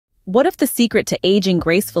What if the secret to aging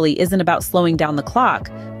gracefully isn't about slowing down the clock,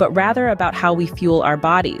 but rather about how we fuel our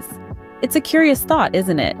bodies? It's a curious thought,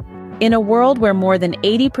 isn't it? In a world where more than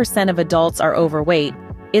 80% of adults are overweight,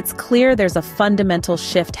 it's clear there's a fundamental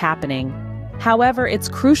shift happening. However, it's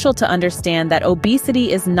crucial to understand that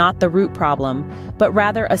obesity is not the root problem, but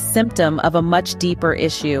rather a symptom of a much deeper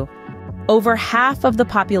issue. Over half of the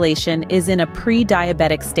population is in a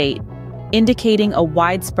pre-diabetic state, indicating a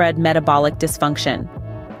widespread metabolic dysfunction.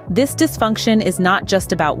 This dysfunction is not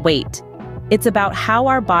just about weight. It's about how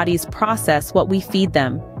our bodies process what we feed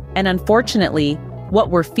them, and unfortunately, what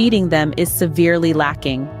we're feeding them is severely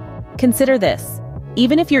lacking. Consider this.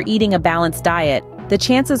 Even if you're eating a balanced diet, the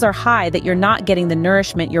chances are high that you're not getting the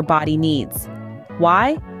nourishment your body needs.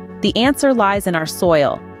 Why? The answer lies in our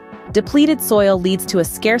soil. Depleted soil leads to a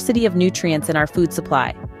scarcity of nutrients in our food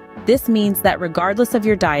supply. This means that regardless of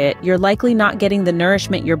your diet, you're likely not getting the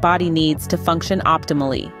nourishment your body needs to function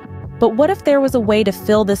optimally. But what if there was a way to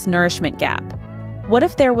fill this nourishment gap? What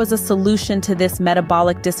if there was a solution to this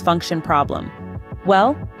metabolic dysfunction problem?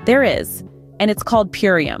 Well, there is, and it's called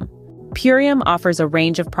Purium. Purium offers a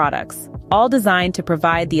range of products, all designed to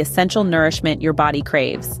provide the essential nourishment your body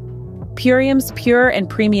craves. Purium's pure and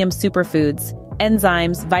premium superfoods,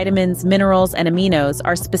 enzymes, vitamins, minerals, and aminos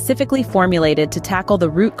are specifically formulated to tackle the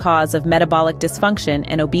root cause of metabolic dysfunction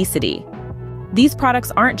and obesity. These products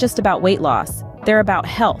aren't just about weight loss, they're about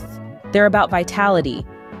health, they're about vitality,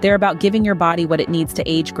 they're about giving your body what it needs to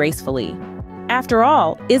age gracefully. After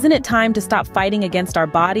all, isn't it time to stop fighting against our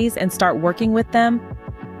bodies and start working with them?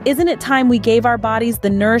 Isn't it time we gave our bodies the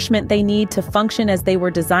nourishment they need to function as they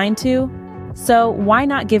were designed to? So why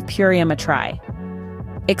not give Purium a try?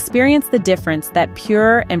 Experience the difference that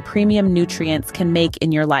pure and premium nutrients can make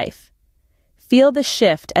in your life. Feel the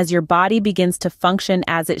shift as your body begins to function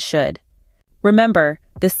as it should. Remember,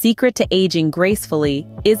 the secret to aging gracefully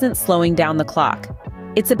isn't slowing down the clock.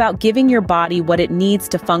 It's about giving your body what it needs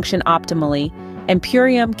to function optimally, and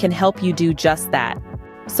Purium can help you do just that.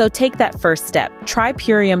 So take that first step. Try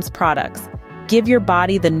Purium's products. Give your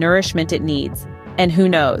body the nourishment it needs. And who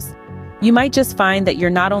knows? You might just find that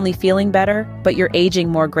you're not only feeling better, but you're aging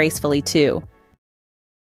more gracefully too.